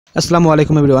আসসালামু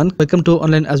আলাইকুম everyone, welcome to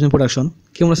online Azmi production.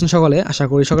 কেমন আছেন সকলে? আশা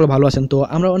করি সকলে ভালো আছেন। তো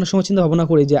আমরা অনেক সময় চিন্তা ভাবনা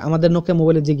করি যে আমাদের নোকিয়া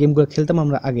মোবাইলের যে গেমগুলো খেলতাম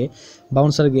আমরা আগে,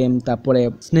 বাউন্সার গেম, তারপরে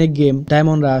স্নেক গেম,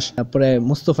 ডায়মন্ড রাশ, তারপরে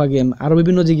মোস্তফা গেম, আরও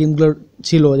বিভিন্ন যে গেমগুলো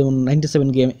ছিল যেমন 97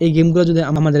 গেম, এই গেমগুলো যদি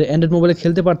আমাদের অ্যান্ড্রয়েড মোবাইলে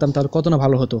খেলতে পারতাম তাহলে কত না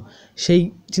ভালো হতো। সেই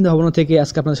চিন্তা ভাবনা থেকে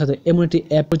আজকে আপনাদের সাথে এমন একটি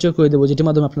অ্যাপ পরিচয় করে দেবো যেটির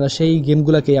মাধ্যমে আপনারা সেই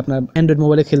গেমগুলোকে আপনার অ্যান্ড্রয়েড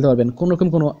মোবাইলে খেলতে পারবেন। কোনোরকম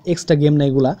কোনো এক্সট্রা গেম নেই,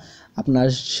 এগুলা আপনার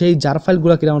সেই জার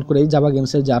ফাইলগুলোকে ডাউনলোড করে, জাভা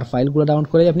গেমসের জার ফাইলগুলো ডাউনলোড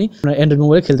করে আপনি আপনার অ্যান্ড্রয়েড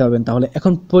মোবাইলে খেলতে পারবেন। তাহলে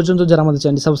এখন পর্যন্ত যারা আমাদের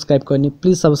চ্যানেলটি সাবস্ক্রাইব করেনি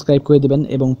প্লিজ সাবস্ক্রাইব করে দেবেন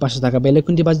এবং পাশে থাকা বেল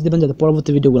আইকনটি বাজিয়ে দেবেন যাতে পরবর্তী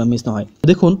ভিডিওগুলো মিস না হয়।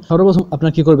 দেখুন, সর্বপ্রথম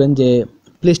আপনারা কী করবেন যে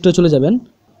প্লে স্টোরে চলে যাবেন।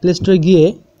 প্লে স্টোরে গিয়ে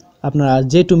আপনারা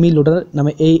J2Me লোডার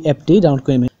নামে এই অ্যাপটি ডাউনলোড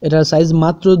করে নেবেন। এটার সাইজ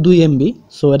মাত্র 2 MB।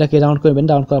 সো এটাকে ডাউনলোড করবেন।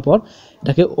 ডাউনলোড করার পর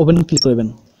এটাকে ওপেন ক্লিক করবেন।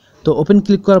 তো ওপেন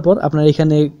ক্লিক করার পর আপনার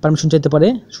এখানে পারমিশন চাইতে পারে,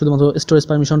 শুধুমাত্র স্টোরেজ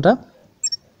পারমিশনটা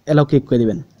অ্যালাউ ক্লিক করে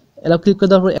দেবেন। অ্যালাউ ক্লিক করে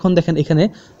দেওয়ার পর এখন দেখেন এখানে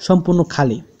সম্পূর্ণ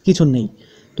খালি, কিছু নেই।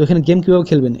 তো এখানে গেম কীভাবে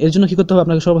খেলবেন, এর জন্য কী করতে হবে,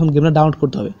 আপনাকে সর্বপ্রথম গেমটা ডাউনলোড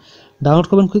করতে হবে। ডাউনলোড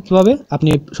করবেন কীভাবে, আপনি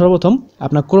সর্বপ্রথম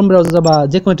আপনার ক্রোম ব্রাউজার বা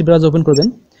যে কোনো একটি ব্রাউজার ওপেন করবেন।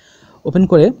 ওপেন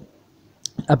করে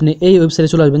আপনি এই ওয়েবসাইটে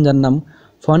চলে আসবেন যার নাম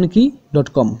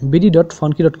funky.com,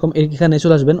 bd.funky.com, এখানে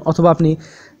চলে আসবেন। অথবা আপনি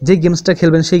যে গেমসটা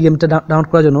খেলবেন সেই গেমটা ডাউনলোড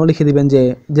করার জন্য লিখে দিবেন যে,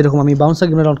 যেরকম আমি বাউন্সার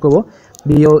গেমটা ডাউনলোড করবো,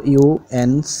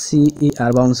 BOUNCER,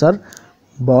 bouncer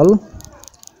ball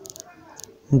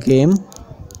game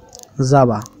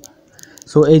Java.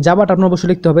 So এই জাভাটা আপনার অবশ্যই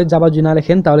লিখতে হবে। জাভা যদি না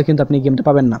লেখেন তাহলে কিন্তু আপনি গেমটা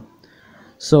পাবেন না।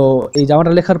 সো এই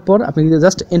জাভাটা লেখার পর আপনি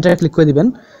জাস্ট এন্টারে ক্লিক করে দিবেন।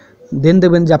 দেন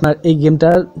দেখবেন যে আপনার এই গেমটা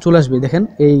চলে আসবে। দেখেন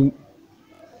এই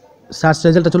সার্চ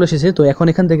রেজাল্টটা চলে এসেছে। তো এখন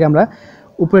এখান থেকে আমরা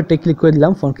উপরেরটা ক্লিক করে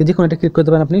দিলাম। ফোনকে যে কোনো একটা ক্লিক করতে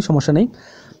পারেন আপনি, সমস্যা নেই।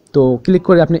 তো ক্লিক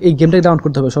করে আপনি এই গেমটাকে ডাউনলোড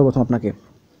করতে হবে। সর্বপ্রথম আপনাকে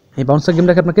এই বাউন্সার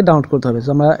গেমটাকে আপনাকে ডাউনলোড করতে হবে। তো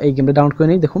আমরা এই গেমটা ডাউনলোড করে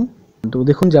নিই।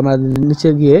 দেখুন যে আমরা নিচে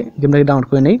গিয়ে গেমটাকে ডাউনলোড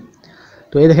করে নিই।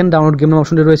 তো এই দেখেন ডাউনলোড গেম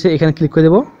অপশনটি রয়েছে, এখানে ক্লিক করে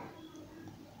দেবো।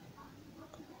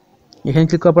 এখানে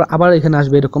ক্লিক করার পর আবার এখানে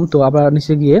আসবে এরকম। তো আবার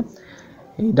নিচে গিয়ে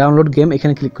এই ডাউনলোড গেম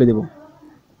এখানে ক্লিক করে দেবো।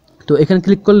 তো এখানে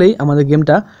ক্লিক করলেই আমাদের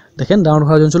গেমটা দেখেন ডাউনলোড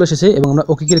হওয়ার জন্য চলে এসেছে এবং আমরা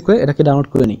ওকে ক্লিক করে এটাকে ডাউনলোড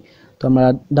করে নিই। তো আমরা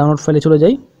ডাউনলোড ফাইলে চলে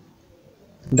যাই,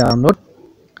 ডাউনলোড।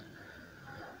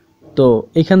 তো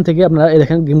এইখান থেকে আপনারা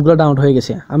দেখেন গেমগুলো ডাউনলোড হয়ে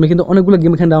গেছে। আমি কিন্তু অনেকগুলো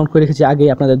গেম এখানে ডাউনলোড করে রেখেছি আগে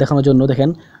আপনাদের দেখানোর জন্য। দেখেন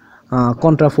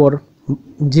কন্ট্রা 4,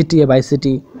 GTA ভাইস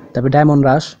সিটি, তারপরে ডায়মন্ড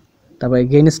রাশ, তারপরে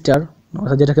গেইনস্টার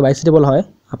অর্থাৎ যেটাকে ভাইস সিটি বলা হয়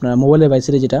আপনার মোবাইলের ভাইস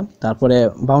সিটি যেটা, তারপরে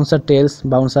বাউন্সার টেলস,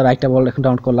 বাউন্সার একটা বল এখন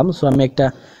ডাউনলোড করলাম। সো আমি একটা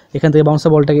এখান থেকে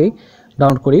বাউন্সার বলটাকেই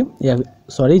ডাউনলোড করি,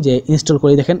 যে ইনস্টল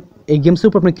করি। দেখেন এই গেমসের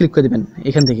উপর আপনি ক্লিক করে দেবেন।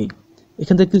 এখান থেকে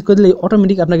ক্লিক করে দিলেই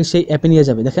অটোমেটিক আপনাকে সেই অ্যাপে নিয়ে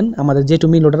যাবে। দেখেন আমাদের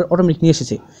J2Me লোডার অটোমেটিক নিয়ে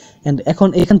এসেছে। অ্যান্ড এখন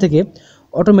এখান থেকে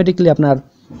অটোমেটিকলি আপনার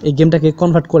এই গেমটাকে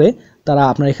কনভার্ট করে তারা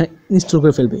আপনার এখানে ইনস্টল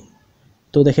করে ফেলবে।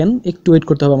 তো দেখেন একটু ওয়েট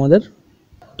করতে হবে আমাদের।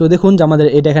 তো দেখুন যে আমাদের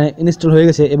এটা এখানে ইনস্টল হয়ে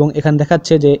গেছে এবং এখানে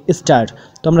দেখাচ্ছে যে স্টার্ট।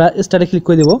 তো আমরা স্টার্টে ক্লিক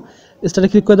করে দেবো। স্টার্টে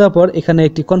ক্লিক করে দেওয়ার পর এখানে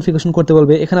একটি কনফিগারেশন করতে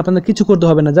বলবে। এখানে আপনাদের কিছু করতে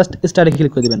হবে না, জাস্ট স্টার্টে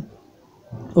ক্লিক করে দেবেন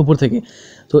উপর থেকে।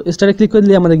 তো স্টার্টে ক্লিক করে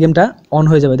দিলে আমাদের গেমটা অন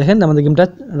হয়ে যাবে। দেখেন আমাদের গেমটা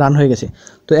রান হয়ে গেছে।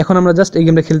 তো এখন আমরা জাস্ট এই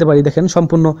গেমটা খেলতে পারি। দেখেন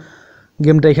সম্পূর্ণ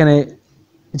গেমটা এখানে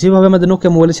যেভাবে আমাদের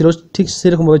নোকিয়া মোবাইলে ছিল ঠিক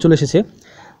সেরকমভাবে চলে এসেছে।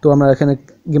 তো আমরা এখানে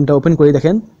গেমটা ওপেন করি।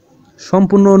 দেখেন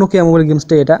সম্পূর্ণ নোকিয়া মোবাইল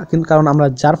গেমসটা এটা, কিন্তু কারণ আমরা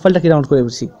জার ফাইলটাকে ডাউনলোড করে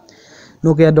বসি।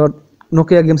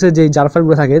 নোকিয়া গেমসের যে জার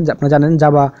ফাইলগুলো থাকে আপনারা জানেন,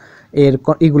 জাভা এর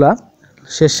ইগুলা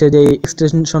শেষে যে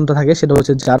এক্সটেনশনটা থাকে সেটা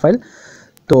হচ্ছে জার ফাইল।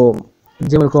 তো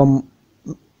যেরকম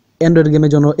অ্যান্ড্রয়েড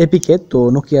গেমের জন্য এপিকে, তো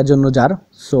নোকিয়ার জন্য জার।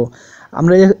 সো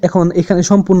আমরা এখন এখানে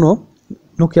সম্পূর্ণ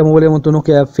নোকিয়া মোবাইলের মতো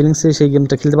নোকিয়া ফিলিংসে সেই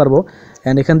গেমটা খেলতে পারবো।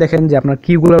 অ্যান্ড এখানে দেখেন যে আপনার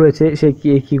কিগুলো রয়েছে, সেই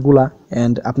কিগুলা,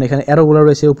 অ্যান্ড আপনি এখানে অ্যারোগুলো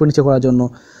রয়েছে উপর নিচে করার জন্য।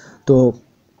 তো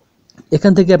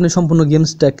এখান থেকে আপনি সম্পূর্ণ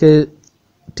গেমসটাকে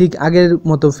ঠিক আগের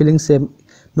মতো ফিলিংসে,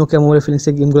 নোকিয়া মোবাইলের ফিলিংসে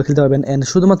গেমগুলো খেলতে পারবেন। অ্যান্ড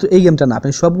শুধুমাত্র এই গেমটা না,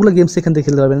 আপনি সবগুলো গেমস এখান থেকে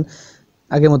খেলতে পারবেন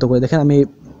আগের মতো করে। দেখেন আমি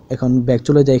এখন ব্যাক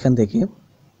চলে যাই, এখান থেকে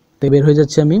বের হয়ে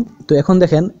যাচ্ছে আমি। তো এখন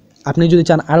দেখেন আপনি যদি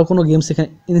চান আরও কোনো গেমস এখানে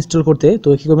ইনস্টল করতে, তো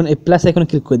কী করবেন, এই প্লাস আইকনে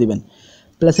ক্লিক করে দেবেন।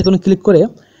 প্লাস আইকনে ক্লিক করে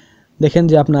দেখেন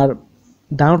যে আপনার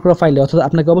ডাউনলোড করা ফাইলে, অর্থাৎ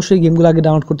আপনাকে অবশ্যই গেমগুলো আগে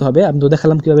ডাউনলোড করতে হবে। আমি তো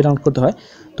দেখালাম কীভাবে ডাউনলোড করতে হয়।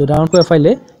 তো ডাউনলোড করা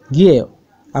ফাইলে গিয়ে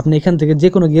আপনি এখান থেকে যে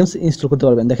কোনো গেমস ইনস্টল করতে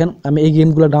পারবেন। দেখেন আমি এই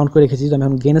গেমগুলো ডাউনলোড করে রেখেছি। আমি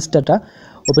এখন গেইনস্টারটা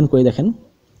ওপেন করি। দেখেন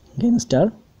গেইনস্টার।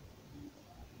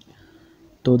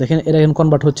 তো দেখেন এটা এখন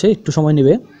কনভার্ট হচ্ছে, একটু সময়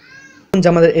নেবে। যে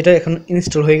আমাদের এটা এখন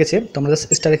ইনস্টল হয়ে গেছে। তো আমরা জাস্ট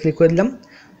স্টারে ক্লিক করে দিলাম।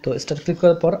 তো স্টার ক্লিক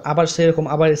করার পর আবার সেরকম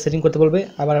আবার সেটিং করতে বলবে।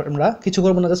 আবার আমরা কিছু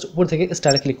করবো না, জাস্ট উপর থেকে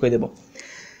স্টারে ক্লিক করে দেবো।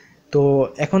 তো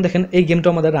এখন দেখেন এই গেমটা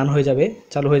আমাদের রান হয়ে যাবে,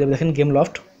 চালু হয়ে যাবে। দেখেন গেম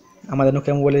লফট আমাদের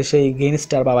নোকিয়া মোবাইলের সেই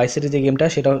গেইনস্টার বা ভাইস সিটি যে গেমটা,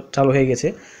 সেটাও চালু হয়ে গেছে।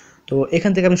 তো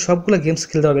এখান থেকে আপনি সবগুলো গেমস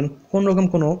খেলতে পারবেন, কোনো রকম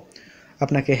কোনো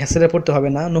আপনাকে হ্যাসেলে পড়তে হবে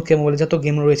না। নোকিয়া মোবাইলে যত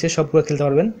গেম রয়েছে সবগুলো খেলতে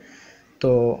পারবেন। তো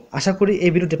আশা করি এই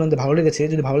ভিডিওটি আপনাদের ভালো লেগেছে।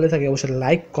 যদি ভালো লেগে থাকে অবশ্যই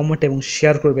লাইক, কমেন্ট এবং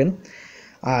শেয়ার করবেন।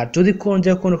 আর যদি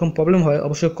কোনো রকম প্রবলেম হয়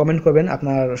অবশ্যই কমেন্ট করবেন,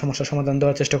 আপনার সমস্যার সমাধান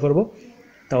দেওয়ার চেষ্টা করব।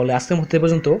 তাহলে আজকের মতো এই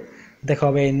পর্যন্ত, দেখা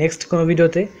হবে নেক্সট কোনো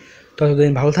ভিডিওতে।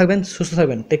 ততদিন ভালো থাকবেন, সুস্থ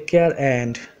থাকবেন, take care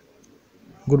and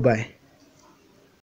good bye.